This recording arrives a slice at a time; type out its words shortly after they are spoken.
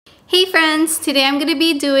Hey friends, today I'm going to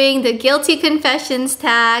be doing the Guilty Confessions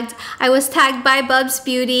tagged. I was tagged by Bubs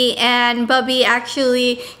Beauty and Bubby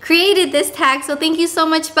actually created this tag, so thank you so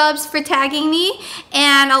much Bubs for tagging me,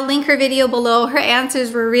 and I'll link her video below. Her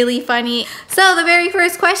answers were really funny. So the very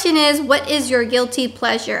first question is, what is your guilty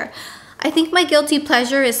pleasure? I think my guilty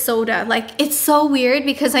pleasure is soda. Like, it's so weird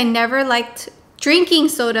because I never liked drinking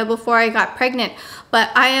soda before I got pregnant,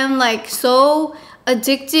 but I am like so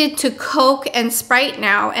addicted to Coke and Sprite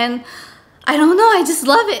now, and I don't know, I just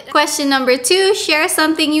love it. Question number 2, share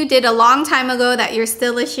something you did a long time ago that you're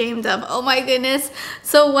still ashamed of. Oh my goodness.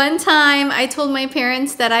 So one time I told my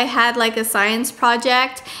parents that I had like a science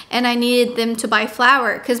project and I needed them to buy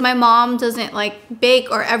flour because my mom doesn't like bake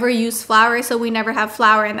or ever use flour, so we never have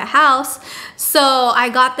flour in the house. So I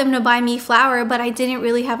got them to buy me flour, but I didn't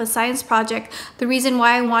really have a science project. The reason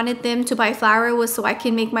why I wanted them to buy flour was so I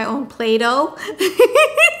can make my own Play-Doh.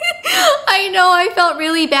 I know, I felt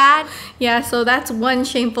really bad. Yeah, so that's one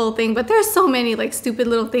shameful thing, but there's so many like stupid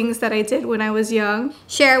little things that I did when I was young.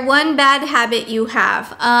 Share one bad habit you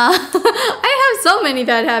have. I have so many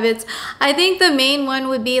bad habits. I think the main one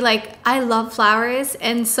would be like, I love flowers,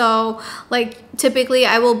 and so like typically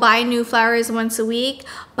I will buy new flowers once a week,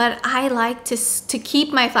 but I like to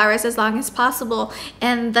keep my flowers as long as possible.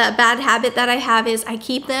 And the bad habit that I have is I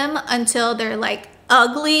keep them until they're like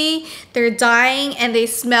ugly, they're dying, and they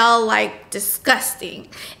smell like disgusting.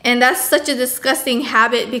 And that's such a disgusting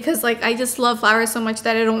habit because like I just love flowers so much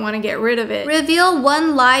that I don't want to get rid of it. Reveal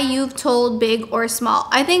one lie you've told, big or small.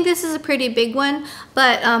 I think this is a pretty big one,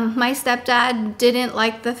 but my stepdad didn't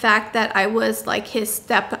like the fact that I was like his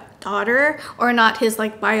stepdaughter, or not his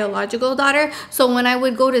like biological daughter. So when I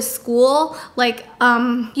would go to school, like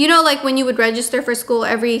you know, like when you would register for school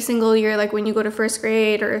every single year, like when you go to first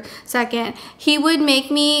grade or second, he would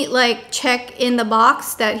make me like check in the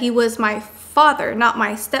box that he was my father, not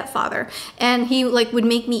my stepfather, and he like would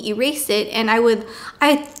make me erase it. And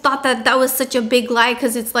I thought that that was such a big lie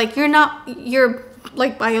because it's like you're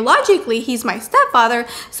like biologically he's my stepfather.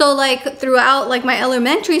 So like throughout like my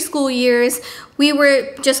elementary school years, we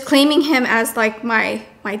were just claiming him as like my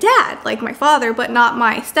dad, like my father, but not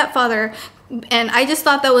my stepfather. And I just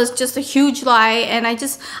thought that was just a huge lie, and I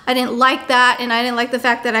didn't like that, and I didn't like the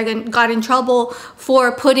fact that I got in trouble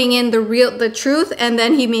for putting in the truth, and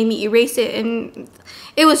then he made me erase it, and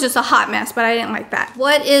it was just a hot mess, but I didn't like that.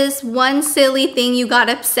 What is one silly thing you got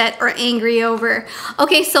upset or angry over?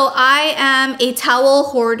 Okay, so I am a towel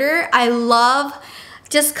hoarder. I love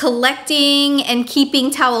just collecting and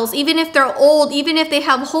keeping towels, even if they're old, even if they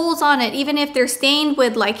have holes on it, even if they're stained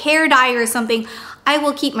with like hair dye or something, I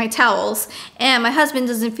will keep my towels. And my husband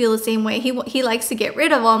doesn't feel the same way. He likes to get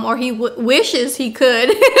rid of them, or he wishes he could.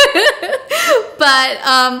 But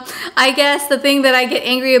I guess the thing that I get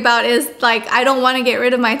angry about is like I don't want to get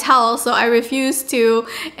rid of my towels, so I refuse to,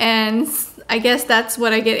 and I guess that's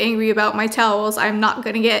what I get angry about, my towels. I'm not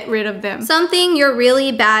gonna get rid of them. Something you're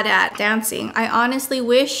really bad at. Dancing. I honestly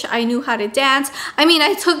wish I knew how to dance. I mean,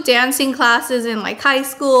 I took dancing classes in like high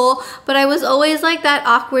school, but I was always like that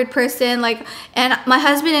awkward person. Like, and my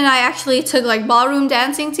husband and I actually took like ballroom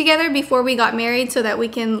dancing together before we got married so that we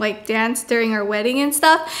can like dance during our wedding and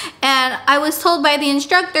stuff. And I was told by the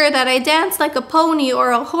instructor that I dance like a pony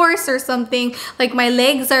or a horse or something. Like my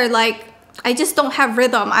legs are like, I just don't have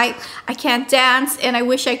rhythm. I can't dance, and I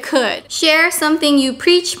wish I could. Share something you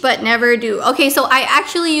preach but never do. Okay, so I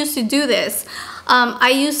actually used to do this. I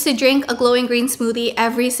used to drink a glowing green smoothie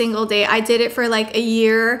every single day. I did it for like a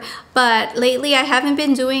year, but lately I haven't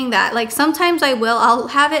been doing that. Like sometimes I will. I'll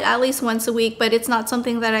have it at least once a week, but it's not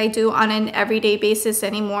something that I do on an everyday basis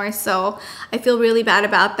anymore. So I feel really bad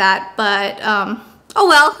about that, but oh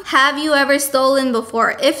well. Have you ever stolen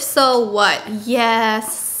before? If so, what?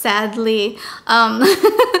 Yes. Sadly,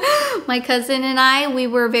 my cousin and I, we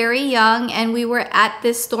were very young, and we were at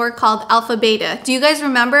this store called Alpha Beta. Do you guys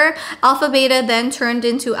remember? Alpha Beta then turned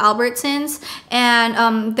into Albertsons,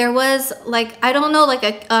 and there was like, I don't know, like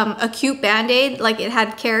a cute Band-Aid, like it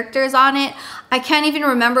had characters on it. I can't even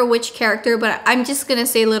remember which character, but I'm just gonna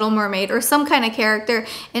say Little Mermaid or some kind of character.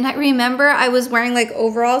 And I remember I was wearing like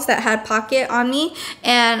overalls that had pocket on me,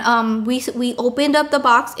 and we opened up the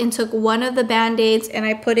box and took one of the Band-Aids and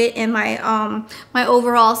I put it in my my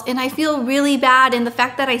overalls, and I feel really bad. And the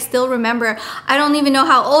fact that I still remember, I don't even know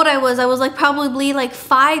how old I was like probably like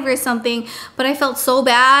 5 or something, but I felt so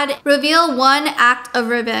bad. Reveal one act of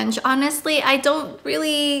revenge. Honestly, I don't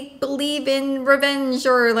really believe in revenge,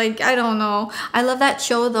 or like, I don't know. I love that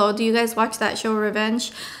show though. Do you guys watch that show,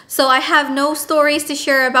 Revenge? So I have no stories to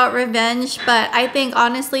share about revenge, but I think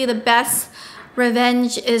honestly the best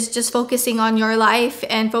revenge is just focusing on your life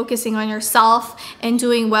and focusing on yourself and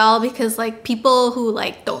doing well, because like people who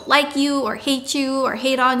like don't like you or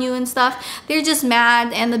hate on you and stuff, they're just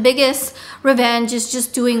mad, and the biggest revenge is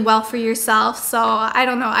just doing well for yourself. So I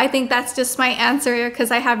don't know, I think that's just my answer,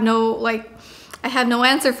 because I have no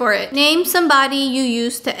answer for it. Name somebody you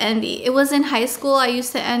used to envy. It was in high school. I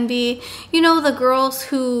used to envy, you know, the girls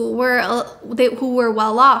who were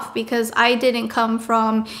well off, because I didn't come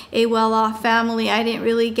from a well off family. I didn't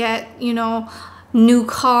really get, you know, new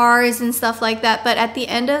cars and stuff like that. But at the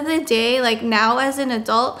end of the day, like now as an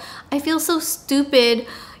adult, I feel so stupid,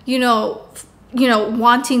 you know,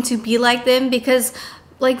 wanting to be like them, because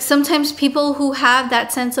like sometimes people who have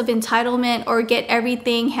that sense of entitlement or get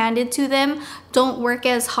everything handed to them don't work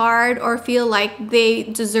as hard or feel like they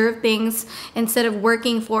deserve things instead of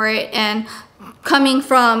working for it. And coming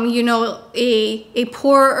from, you know, a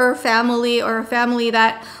poorer family, or a family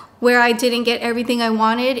that where I didn't get everything I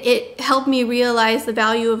wanted, it helped me realize the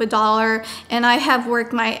value of $1. And I have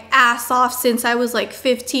worked my ass off since I was like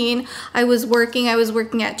 15. I was working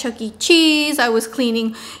at Chuck E. Cheese, I was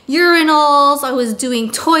cleaning urinals, I was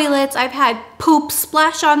doing toilets. I've had poop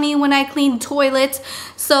splash on me when I cleaned toilets.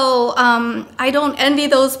 So I don't envy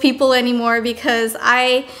those people anymore, because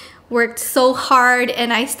I worked so hard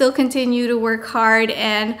and I still continue to work hard,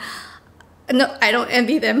 and no, I don't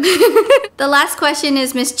envy them. The last question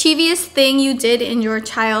is mischievous thing you did in your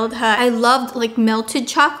childhood. I loved like melted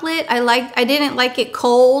chocolate. I didn't like it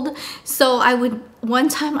cold. So one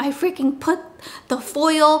time I freaking put the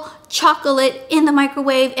foil chocolate in the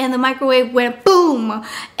microwave, and the microwave went boom.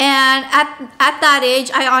 And at that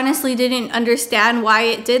age, I honestly didn't understand why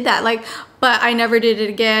it did that. But I never did it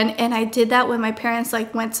again. And I did that when my parents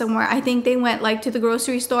like went somewhere. I think they went like to the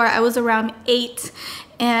grocery store. I was around 8.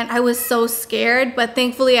 And I was so scared, but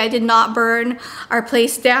thankfully I did not burn our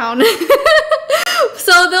place down.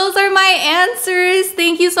 So those are my answers.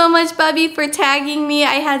 Thank you so much, Bubby, for tagging me.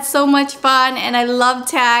 I had so much fun, and I love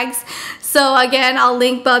tags. So again, I'll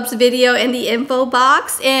link Bub's video in the info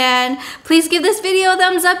box, and please give this video a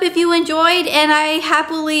thumbs up if you enjoyed, and I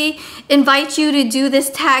happily invite you to do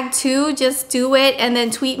this tag too. Just do it and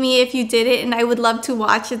then tweet me if you did it, and I would love to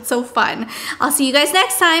watch. It's so fun. I'll see you guys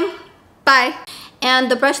next time. Bye.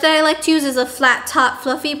 And the brush that I like to use is a flat top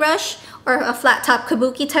fluffy brush, or a flat top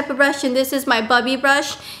kabuki type of brush, and this is my Bubby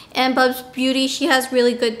brush. And Bub's Beauty, she has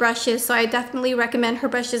really good brushes, so I definitely recommend her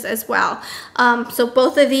brushes as well. So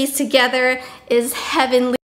both of these together is heavenly.